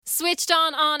Switched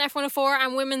on F104,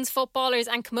 and women's footballers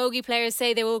and camogie players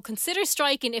say they will consider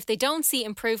striking if they don't see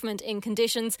improvement in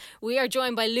conditions. We are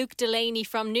joined by Luke Delaney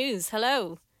from News.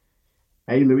 Hello.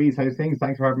 Hey Louise, how's things?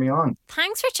 Thanks for having me on.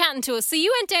 Thanks for chatting to us. So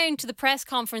you went down to the press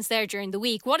conference there during the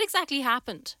week. What exactly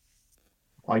happened?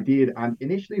 I did, and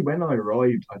initially when I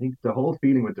arrived, I think the whole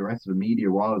feeling with the rest of the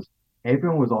media was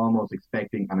everyone was almost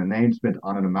expecting an announcement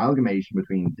on an amalgamation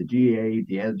between the GAA,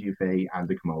 the LGFA, and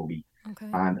the Camogie.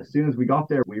 Okay. And as soon as we got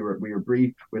there, we were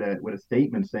briefed with a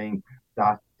statement saying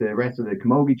that the rest of the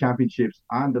Camogie Championships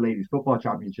and the Ladies Football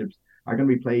Championships are going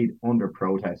to be played under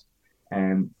protest.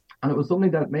 And it was something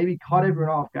that maybe caught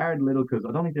everyone off guard a little because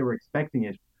I don't think they were expecting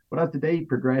it. But as the day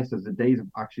progressed, as the days have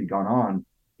actually gone on,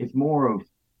 it's more of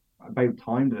about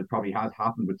time that it probably has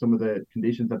happened with some of the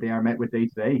conditions that they are met with day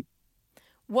to day.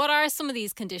 What are some of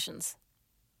these conditions?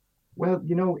 Well,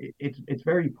 it's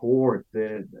very poor.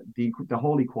 The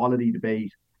whole equality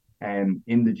debate in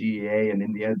the GAA and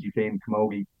in the LGFA and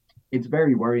Camogie, it's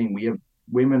very worrying. We have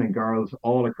women and girls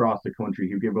all across the country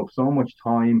who give up so much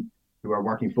time, who are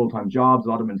working full-time jobs, a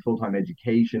lot of them in full-time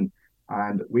education.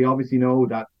 And we obviously know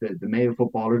that the male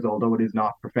footballers, although it is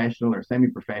not professional or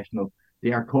semi-professional,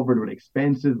 they are covered with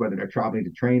expenses, whether they're traveling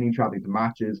to training, traveling to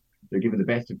matches. They're given the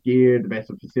best of gear, the best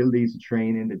of facilities to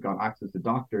train in. They've got access to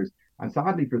doctors. And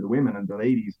sadly for the women and the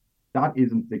ladies, that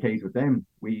isn't the case with them.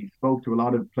 We spoke to a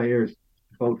lot of players,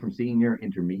 both from senior,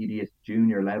 intermediate,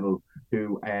 junior level,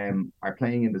 who are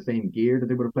playing in the same gear that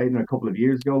they would have played in a couple of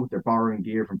years ago. They're borrowing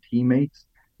gear from teammates,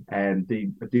 and they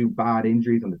do bad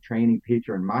injuries on the training pitch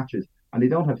or in matches, and they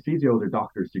don't have physios or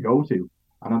doctors to go to.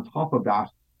 And on top of that,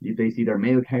 they see their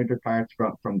male counterparts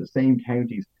from the same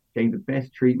counties getting the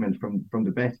best treatment from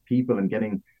the best people and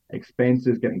getting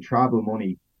expenses, getting travel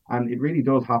money. And it really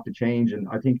does have to change. And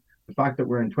I think the fact that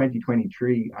we're in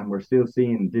 2023 and we're still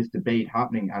seeing this debate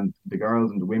happening and the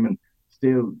girls and the women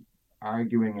still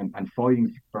arguing and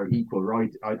fighting for equal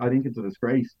rights, I think it's a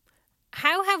disgrace.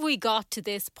 How have we got to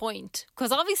this point?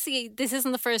 Because obviously this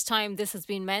isn't the first time this has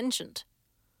been mentioned.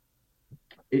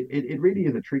 It really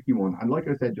is a tricky one. And like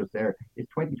I said just there, it's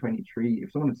 2023.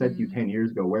 If someone had said to you 10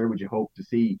 years ago, where would you hope to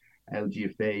see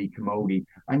LGFA, Camogie,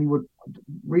 and you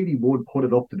would put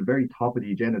it up to the very top of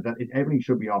the agenda that everything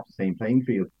should be off the same playing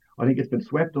field. I think it's been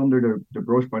swept under the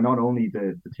brush by not only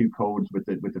the two codes with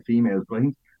the females, but I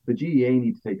think the GEA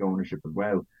needs to take ownership as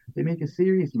well. They make a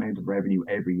serious amount of revenue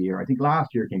every year. I think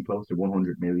last year came close to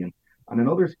 100 million. And in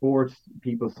other sports,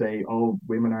 people say, oh,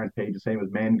 women aren't paid the same as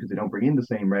men because they don't bring in the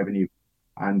same revenue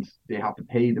and they have to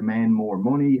pay the men more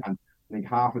money. And I think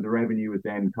half of the revenue is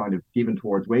then kind of given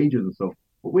towards wages and stuff.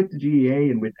 But with the GEA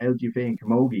and with LGFA and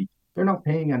Camogie, they're not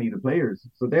paying any of the players.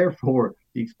 So therefore,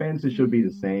 the expenses should be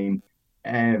the same.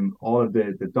 All of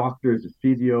the doctors, the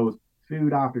physios,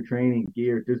 food after training,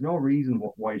 gear. There's no reason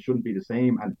why it shouldn't be the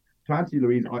same. And to answer you,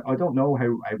 Louise, I don't know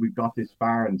how we've got this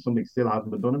far and something still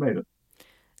hasn't been done about it.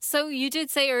 So you did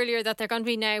say earlier that they're going to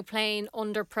be now playing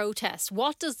under protest.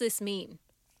 What does this mean?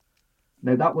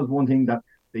 Now, that was one thing that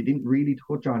they didn't really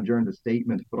touch on during the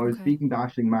statement, but I was Okay. speaking to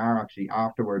Ashling Marr actually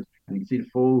afterwards, and you can see the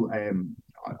full.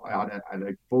 I had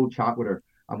a full chat with her,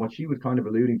 and what she was kind of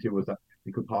alluding to was that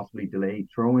they could possibly delay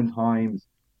throw-in times,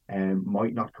 and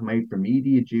might not come out for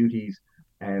media duties.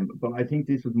 But I think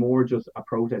this was more just a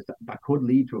protest that could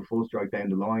lead to a full strike down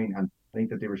the line. And I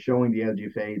think that they were showing the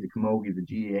LGFA, the Camogie, the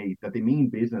GAA that they mean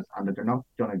business and that they're not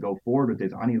going to go forward with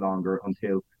this any longer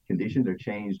until conditions are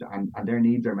changed and their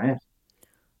needs are met.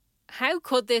 How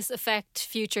could this affect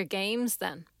future games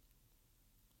then?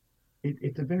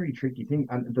 It's a very tricky thing.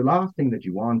 And the last thing that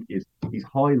you want is these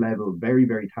high level, very,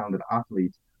 very talented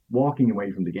athletes walking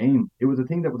away from the game. It was a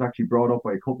thing that was actually brought up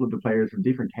by a couple of the players from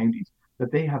different counties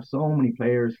that they have so many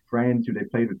players, friends who they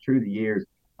played with through the years.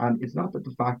 And it's not that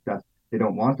the fact that they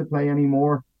don't want to play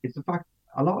anymore, it's the fact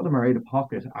a lot of them are out of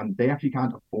pocket and they actually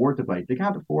can't afford to play. They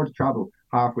can't afford to travel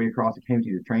halfway across the county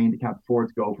to train. They can't afford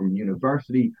to go from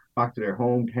university back to their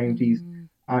home counties.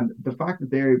 And the fact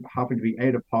that they're having to be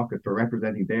out of pocket for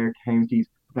representing their counties,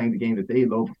 playing the game that they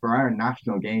love for our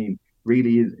national game,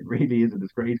 really is a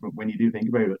disgrace when you do think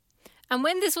about it. And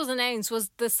when this was announced,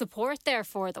 was the support there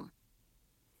for them?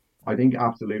 I think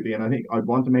absolutely, and I think I'd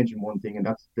want to mention one thing, and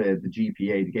that's the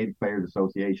GPA, the Gaelic Players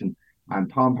Association,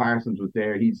 and Tom Parsons was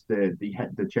there. He's the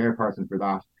chairperson for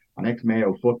that, an ex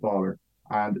Mayo footballer,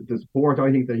 and the support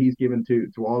I think that he's given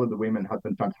to all of the women has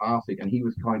been fantastic. And he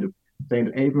was kind of saying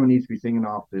that everyone needs to be singing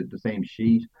off the same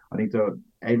sheet. I think so.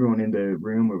 Everyone in the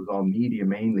room, it was all media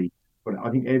mainly, but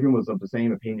I think everyone was of the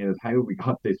same opinion as how we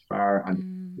got this far,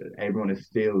 and everyone is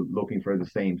still looking for the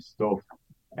same stuff.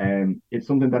 It's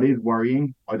something that is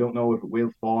worrying. I don't know if it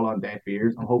will fall on deaf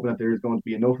ears. I'm hoping that there is going to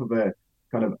be enough of a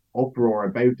kind of uproar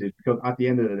about this, because at the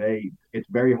end of the day, it's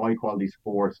very high quality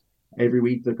sport. Every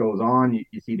week that goes on,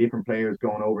 you see different players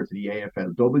going over to the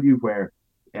AFLW, where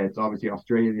it's obviously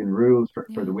Australian rules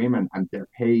for the women, and they're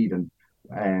paid. And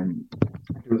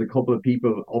there was a couple of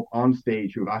people up on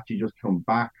stage who have actually just come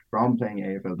back from playing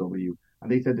AFLW,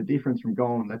 and they said the difference from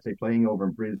going, let's say, playing over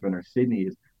in Brisbane or Sydney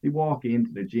is they walk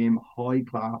into the gym, high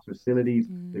class facilities,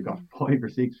 they've got 5 or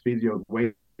 6 physios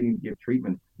waiting to give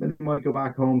treatment. Then they might go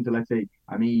back home to, let's say,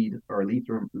 a Mead or a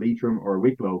Leitrim or a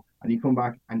Wicklow, and you come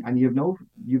back and you've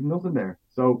nothing there.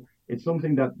 So it's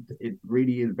something that it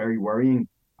really is very worrying,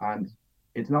 and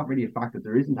it's not really a fact that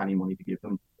there isn't any money to give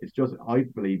them. It's just, I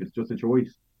believe, it's just a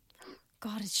choice.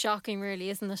 God, it's shocking, really,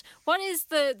 isn't it? What is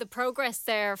the progress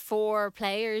there for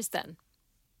players then?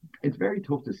 It's very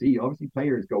tough to see. Obviously,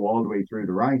 players go all the way through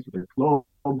the ranks with their clubs,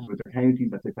 with their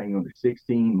counties, that they're playing under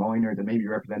 16, minors, and maybe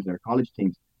representing their college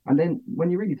teams. And then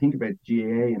when you really think about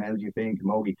GAA and LGFA and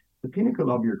Camogie, the pinnacle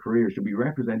of your career should be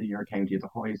representing your county at the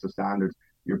highest of standards,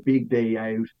 your big day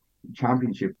out,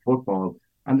 championship football.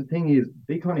 And the thing is,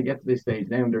 they kind of get to this stage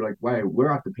now and they're like, wow,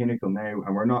 we're at the pinnacle now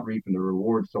and we're not reaping the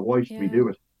rewards. So why should we do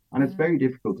it? And it's very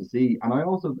difficult to see. And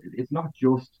it's not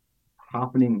just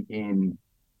happening in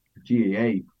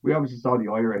GAA. We obviously saw the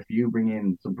IRFU bring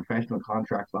in some professional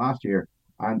contracts last year,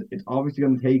 and it's obviously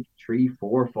going to take 3,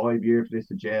 4, 5 years for this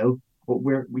to gel. But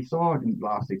we saw it in the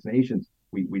last Six Nations.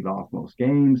 We lost most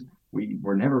games. We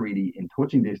were never really in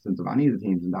touching distance of any of the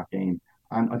teams in that game.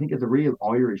 And I think it's a real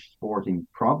Irish sporting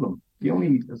problem. The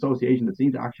only association that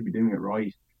seems to actually be doing it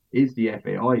right is the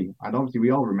FAI. And obviously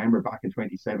we all remember back in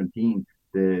 2017,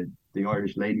 the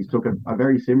Irish ladies took a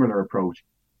very similar approach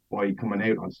by coming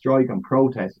out on strike, on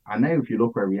protest. And now if you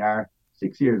look where we are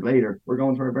 6 years later, we're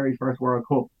going to our very first World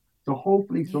Cup. So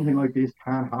hopefully something like this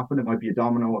can happen. It might be a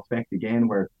domino effect again,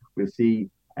 where we'll see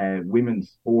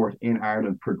women's sport in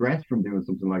Ireland progress from doing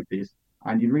something like this.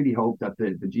 And you'd really hope that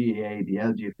the GAA, the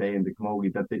LGFA and the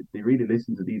Camogie, that they really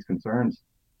listen to these concerns.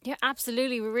 Yeah,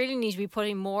 absolutely. We really need to be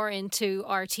putting more into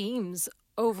our teams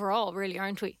overall, really,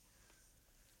 aren't we?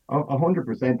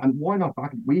 100%. And why not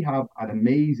back? We have an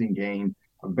amazing game,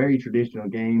 a very traditional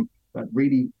game that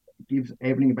really gives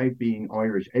everything about being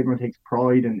Irish. Everyone takes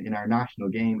pride in our national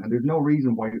game, and there's no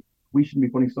reason why we shouldn't be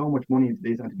putting so much money into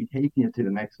this and to be taking it to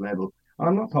the next level. And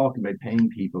I'm not talking about paying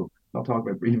people, not talking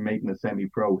about really making a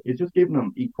semi-pro. It's just giving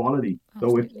them equality.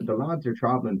 Absolutely. So if the lads are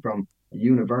travelling from a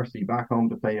university back home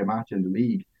to play a match in the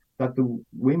league, that the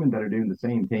women that are doing the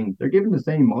same thing, they're given the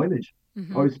same mileage.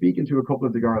 I was speaking to a couple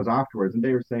of the girls afterwards, and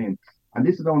they were saying, and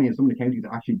this is only in some of the counties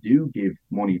that actually do give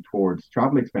money towards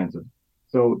travel expenses.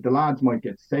 So the lads might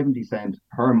get 70 cents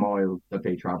per mile that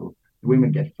they travel. The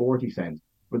women get 40 cents.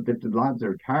 But if the lads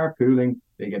are carpooling,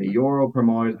 they get €1 per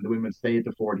mile, and the women stay at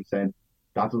the 40 cents.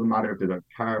 That doesn't matter if there's a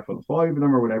car full of 5 of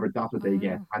them or whatever, that's what they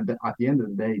get. And at the end of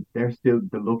the day, they're still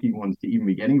the lucky ones to even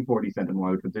be getting 40 cents a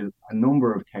mile, because there's a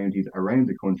number of counties around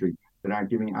the country that aren't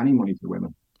giving any money to the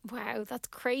women. Wow, that's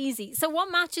crazy. So what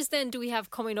matches then do we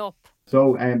have coming up?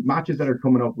 So matches that are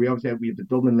coming up, we have the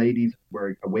Dublin ladies.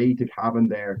 We're away to Cavan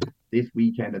there this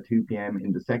weekend at 2 p.m.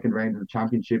 in the second round of the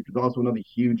championship. There's also another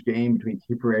huge game between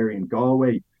Tipperary and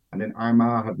Galway. And then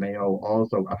Armagh have Mayo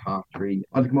also at 3:30.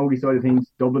 On the Camogie side of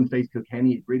things, Dublin face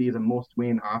Kilkenny. It really is a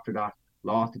must-win after that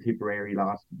loss to Tipperary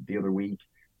the other week.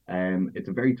 It's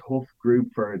a very tough group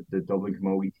for the Dublin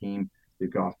Camogie team.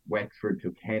 They've got Wexford,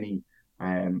 Kilkenny,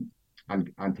 and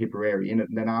Tipperary in it.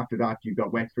 And then after that, you've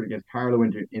got Wexford against Carlow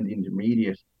in the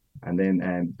intermediate, and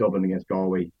then Dublin against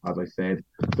Galway, as I said.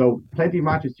 So plenty of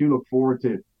matches to look forward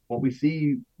to. What we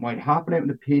see might happen out in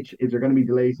the pitch is there going to be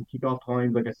delays in kickoff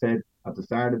times, like I said at the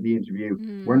start of the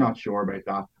interview. We're not sure about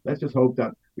that. Let's just hope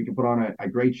that we can put on a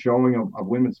great showing of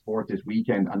women's sport this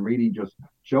weekend, and really just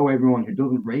show everyone who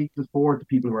doesn't rate the sport, the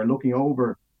people who are looking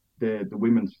over the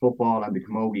women's football and the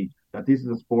Camogie, that this is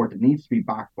a sport that needs to be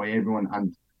backed by everyone,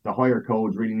 and the higher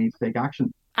codes really need to take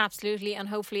action. Absolutely, and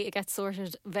hopefully it gets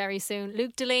sorted very soon.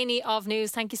 Luke Delaney of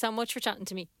News, thank you so much for chatting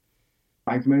to me.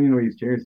 Thanks a million, Louise. Cheers.